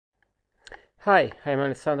Hi, I'm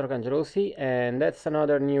Alessandro Cangelosi, and that's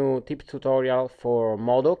another new tip tutorial for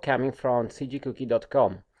Modo coming from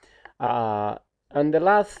cgcookie.com. On the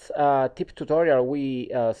last tip tutorial,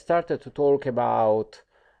 we started to talk about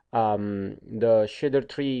the shader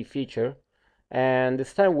tree feature, and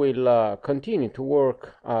this time we'll continue to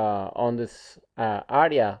work on this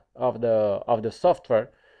area of the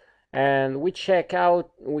software, and we check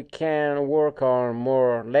out we can work on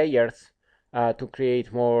more layers to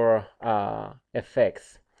create more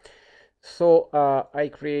effects. So I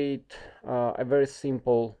create a very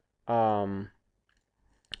simple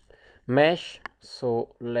mesh.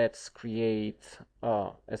 So let's create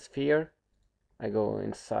a sphere. I go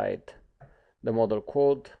inside the model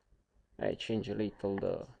code. I change a little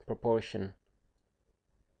the proportion.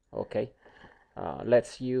 Okay.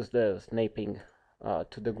 Let's use the snapping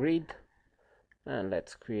to the grid, and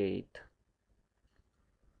let's create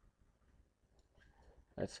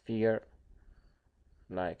a sphere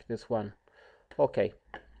like this one. Okay,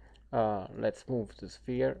 let's move the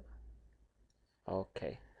sphere.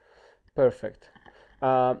 Okay, perfect.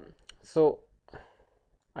 So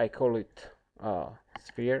I call it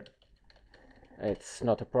sphere. It's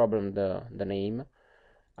not a problem, the name.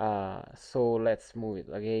 So let's move it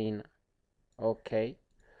again. Okay.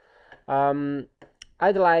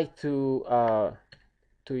 I'd like to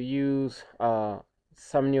use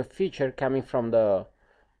some new feature coming from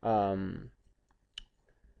um,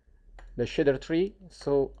 the shader tree.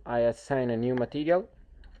 So I assign a new material,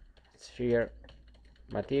 sphere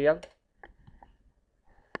material,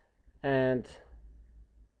 and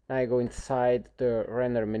I go inside the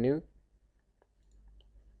render menu.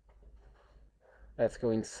 Let's go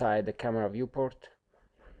inside the camera viewport,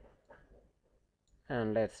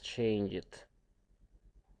 and let's change it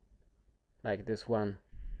like this one.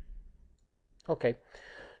 Okay,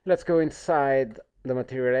 let's go inside the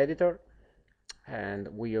material editor, and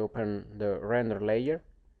we open the render layer,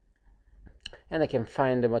 and I can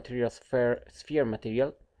find the material sphere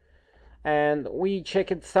material, and we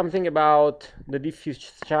checked something about the diffuse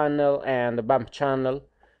channel and the bump channel.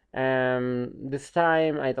 This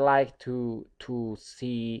time I'd like to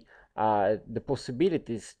see the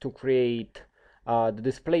possibilities to create the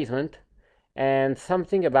displacement and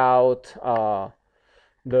something about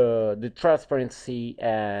the transparency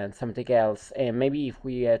and something else. And maybe if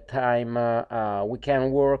we have time, we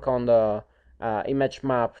can work on the image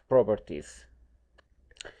map properties.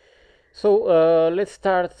 So let's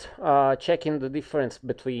start checking the difference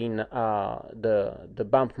between the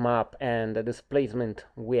bump map and the displacement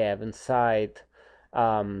we have inside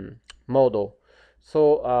Modo.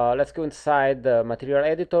 So let's go inside the material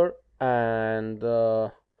editor, and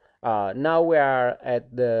now we are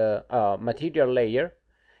at the material layer,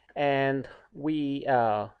 and we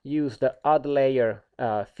use the add layer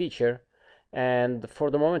feature, and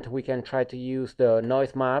for the moment we can try to use the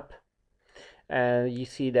noise map, and you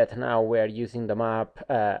see that now we're using the map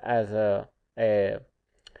as a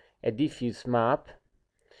diffuse map,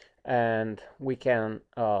 and we can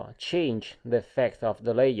change the effect of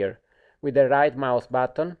the layer with the right mouse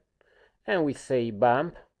button, and we say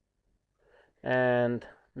bump, and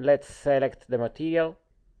let's select the material,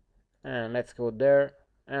 and let's go there,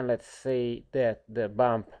 and let's say that the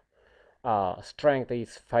bump strength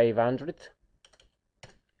is 500.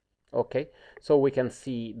 Okay, so we can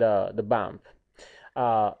see the bump.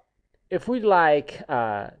 If we'd like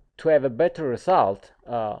to have a better result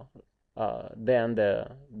than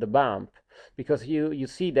the bump, because you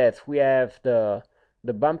see that we have the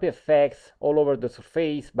bumpy effect all over the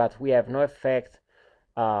surface, but we have no effect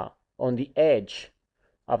on the edge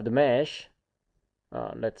of the mesh.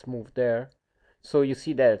 Let's move there. So you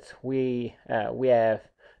see that we have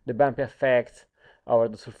the bumpy effect over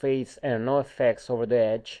the surface and no effects over the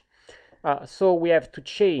edge. So we have to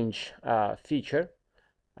change feature,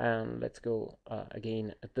 and let's go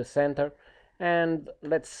again at the center, and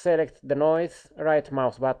let's select the noise, right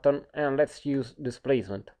mouse button, and let's use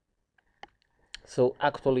displacement. So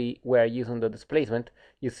actually we're using the displacement.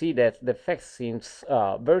 You see that the effect seems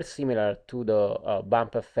very similar to the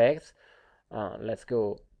bump effects. Let's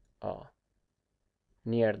go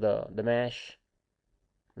near the mesh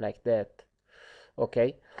like that.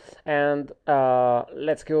 Okay, and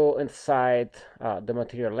let's go inside the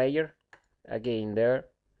material layer again there,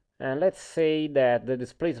 and let's say that the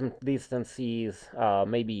displacement distance is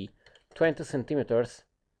maybe 20 centimeters,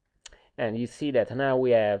 and you see that now we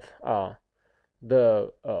have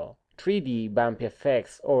the 3D bumpy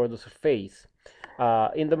effects over the surface.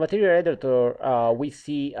 In the material editor we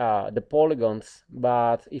see the polygons,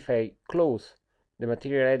 but if I close the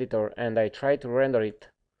material editor and I try to render it,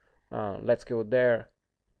 let's go there,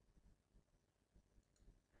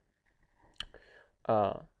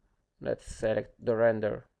 let's select the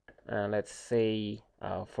render, and let's say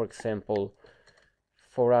for example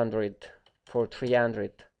 400 for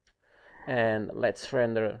 300, and let's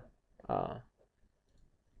render the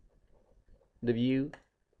view.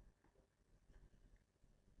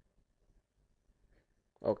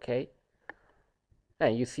 Okay,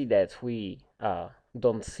 and you see that we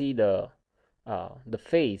don't see the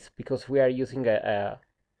face because we are using a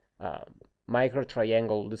micro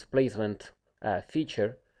triangle displacement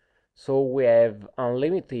feature, so we have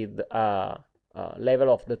unlimited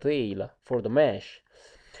level of detail for the mesh.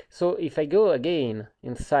 So if I go again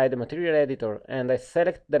inside the material editor and I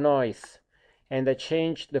select the noise and I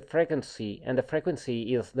change the frequency, and the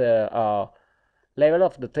frequency is the level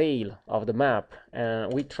of detail of the map,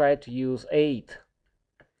 and we try to use 8,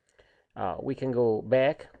 we can go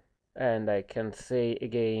back and I can say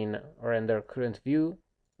again render current view.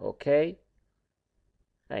 Okay,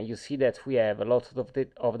 and you see that we have a lot of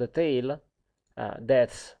detail.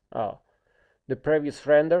 That's the previous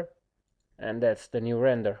render, and that's the new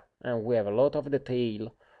render, and we have a lot of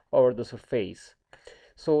detail over the surface.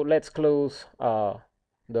 So let's close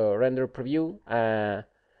the render preview, the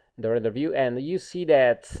render view, and you see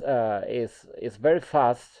that it's very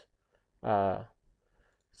fast.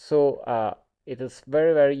 So it is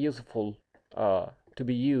very useful to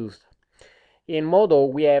be used. In Modo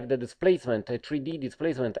we have the displacement, a 3D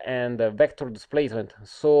displacement and a vector displacement.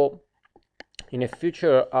 So in a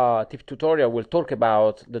future tip tutorial we'll talk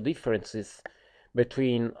about the differences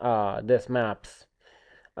between these maps.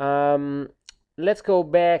 Let's go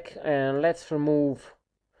back and let's remove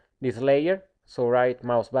this layer. So right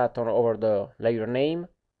mouse button over the layer name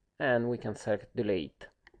and we can select delete.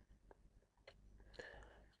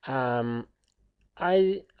 I'd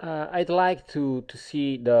like to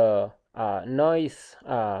see the noise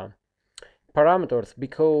parameters,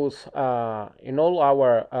 because in all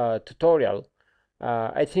our tutorial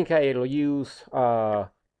I think I'll use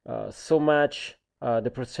so much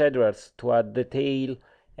the procedures to add detail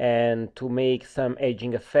and to make some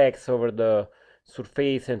edging effects over the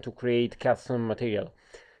surface and to create custom material.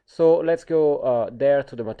 So let's go there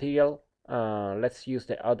to the material. Let's use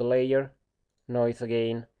the add layer, noise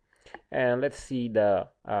again, and let's see the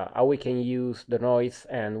how we can use the noise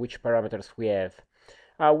and which parameters we have.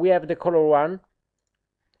 We have the color one,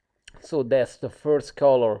 so that's the first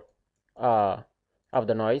color of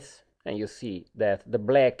the noise, and you see that the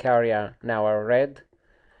black area now are red,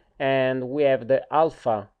 and we have the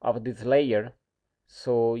alpha of this layer,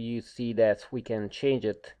 so you see that we can change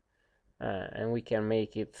it and we can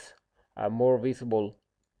make it more visible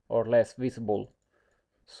or less visible.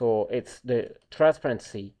 So it's the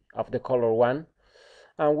transparency of the color one.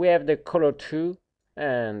 And we have the color 2,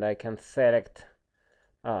 and I can select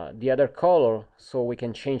the other color, so we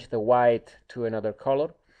can change the white to another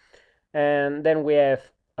color. And then we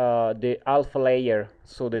have the alpha layer,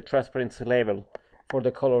 so the transparency level for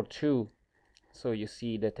the color 2. So you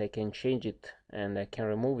see that I can change it and I can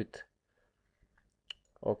remove it.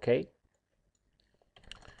 Okay.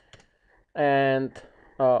 And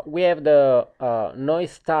we have the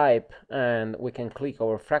noise type, and we can click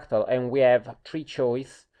over fractal, and we have 3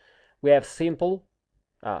 choices. We have simple,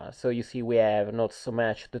 so you see we have not so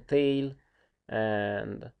much detail,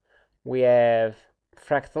 and we have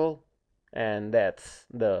fractal, and that's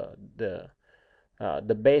the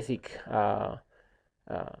basic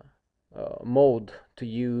mode to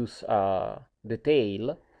use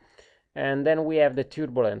detail. And then we have the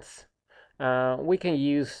turbulence. We can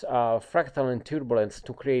use fractal and turbulence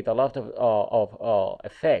to create a lot of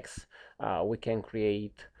effects. We can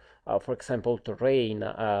create, for example, terrain,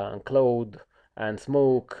 cloud, and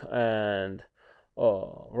smoke, and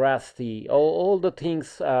rusty, all the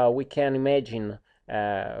things we can imagine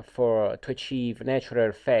to achieve natural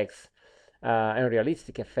effects and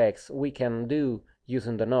realistic effects we can do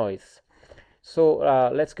using the noise. So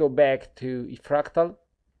let's go back to fractal,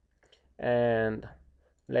 and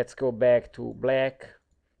let's go back to black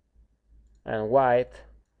and white.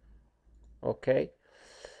 Okay,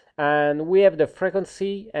 and we have the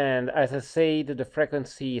frequency, and as I said, the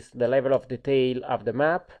frequency is the level of detail of the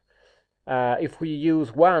map. If we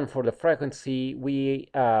use 1 for the frequency, we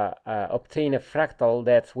obtain a fractal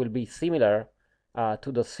that will be similar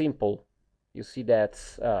to the simple. You see that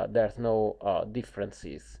there's no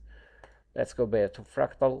differences. Let's go back to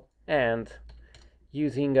fractal, and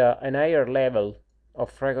using an higher level of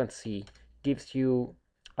frequency gives you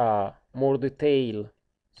more detail.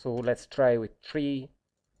 So let's try with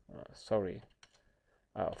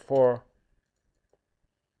 4.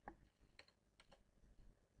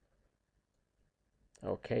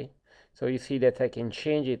 Okay, so you see that I can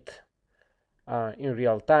change it in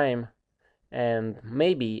real time, and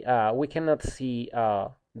maybe we cannot see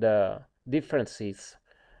the differences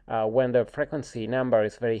when the frequency number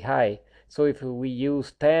is very high. So if we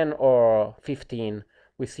use 10 or 15,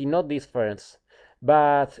 we see no difference.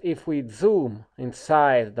 But if we zoom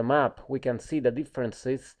inside the map, we can see the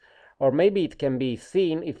differences, or maybe it can be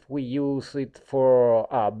seen if we use it for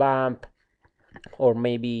a bump, or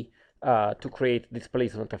maybe to create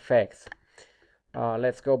displacement effects.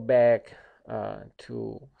 Let's go back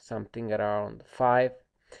to something around 5.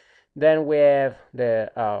 Then we have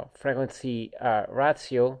the frequency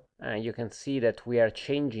ratio, and you can see that we are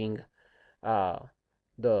changing uh,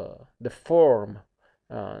 the form,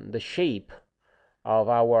 the shape of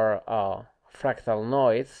our fractal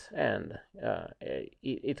noise, and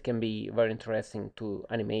it can be very interesting to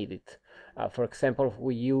animate it. For example, if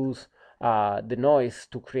we use the noise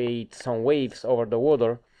to create some waves over the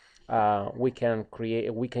water, we can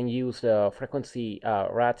use the frequency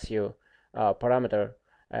ratio parameter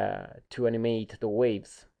to animate the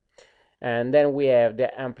waves. And then we have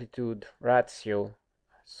the amplitude ratio.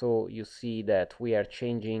 So you see that we are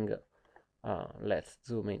changing. Let's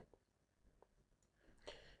zoom in.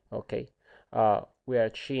 Okay, we are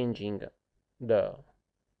changing the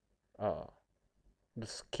uh, the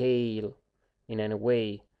scale in any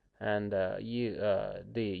way, and the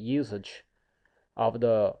usage of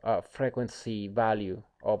the frequency value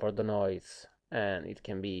over the noise, and it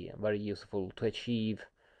can be very useful to achieve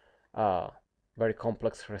a very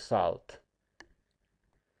complex result.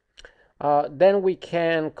 Then we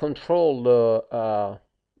can control the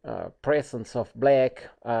presence of black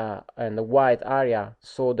and the white area,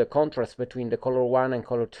 so the contrast between the color 1 and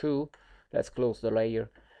color 2. Let's close the layer,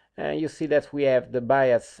 and you see that we have the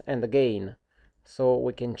bias and the gain. So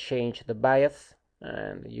we can change the bias,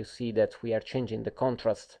 and you see that we are changing the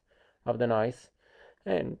contrast of the noise,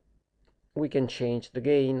 and we can change the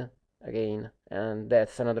gain again, and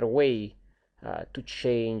that's another way to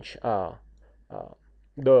change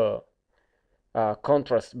the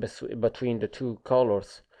contrast between the two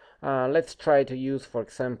colors. Let's try to use, for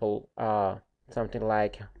example, something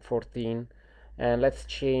like 14, and let's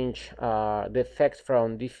change the effect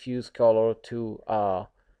from diffuse color to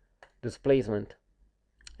displacement.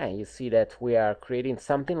 And you see that we are creating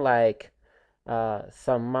something like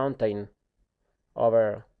some mountain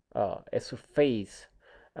over a surface.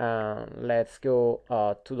 Let's go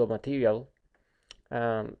to the material.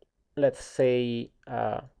 Let's say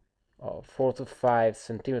 4 to 5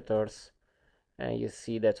 centimeters, and you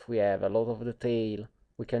see that we have a lot of detail.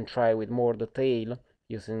 We can try with more detail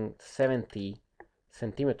using 70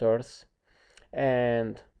 centimeters,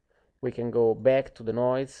 and we can go back to the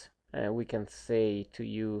noise, and we can say to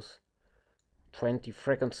use 20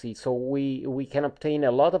 frequency, so we can obtain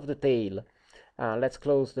a lot of detail. Let's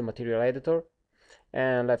close the material editor,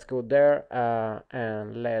 and let's go there,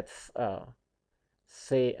 and let's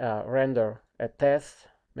say render a test.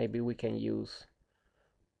 Maybe we can use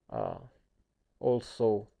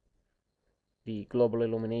also the global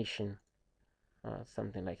illumination,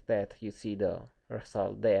 something like that. You see the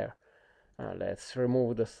result there. Let's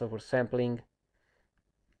remove the oversampling,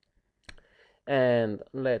 and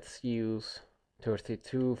let's use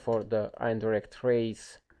 32 for the indirect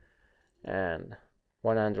rays, and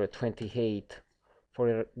 128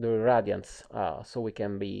 for the irradiance, so we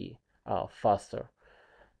can be faster.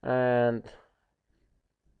 And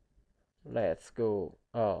let's go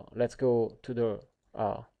to the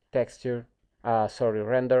texture,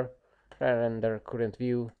 render current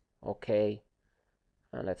view. Okay,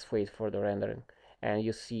 and let's wait for the rendering, and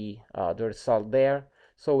you see the result there.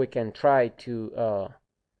 So we can try to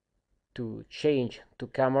change to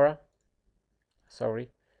camera,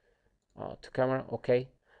 okay,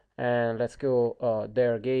 and let's go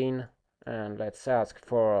there again, and let's ask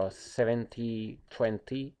for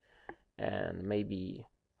 70-20, and maybe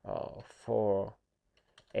for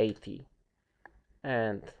 80,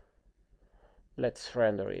 and let's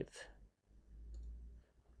render it.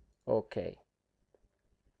 Okay,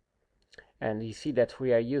 and you see that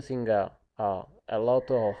we are using a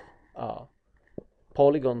lot of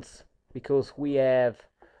polygons, because we have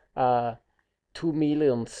 2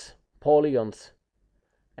 million polygons,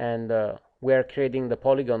 and we are creating the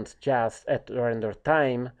polygons just at render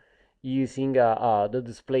time using the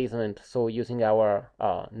displacement, so using our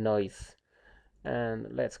noise. And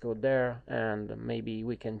let's go there, and maybe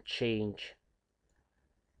we can change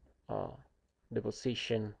the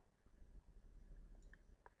position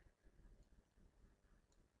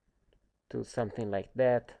to something like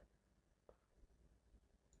that,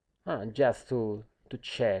 just to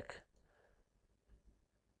check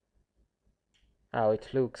how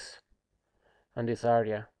it looks. on this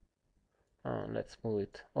area. Let's move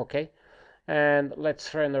it. Okay, and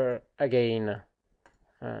let's render again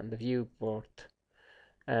the viewport,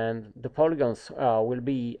 and the polygons will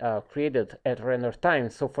be created at render time.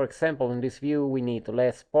 So for example, in this view we need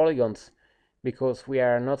less polygons because we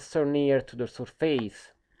are not so near to the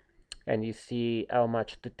surface, and you see how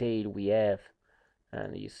much detail we have,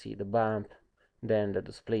 and you see the bump, then the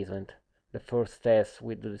displacement, the first test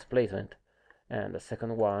with the displacement, and the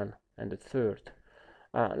second one, and the third.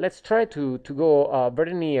 Let's try to go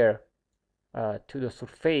very near to the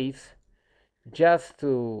surface just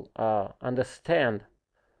to understand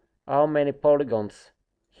how many polygons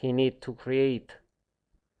he need to create.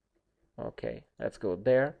 Okay, let's go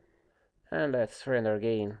there, and let's render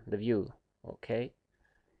again the view. Okay,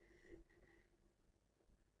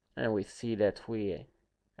 and we see that we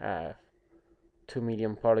have 2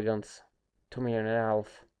 million polygons, 2 million and a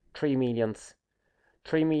half, 3 millions,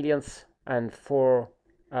 3 millions and 4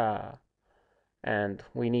 and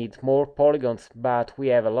we need more polygons, but we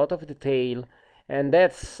have a lot of detail, and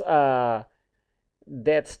that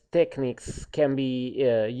techniques can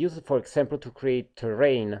be used, for example, to create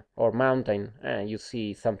terrain or mountain, and you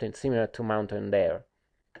see something similar to mountain there.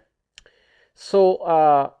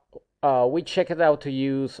 So we checked out to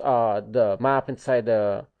use the map inside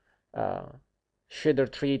the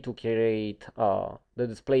shader tree to create the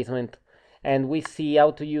displacement, and we see how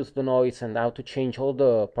to use the noise and how to change all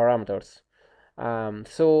the parameters.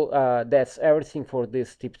 So that's everything for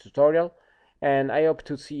this tip tutorial, and I hope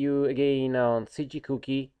to see you again on CG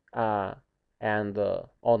Cookie and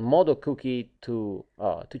on Modo Cookie to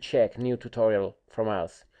check new tutorial from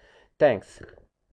us. Thanks.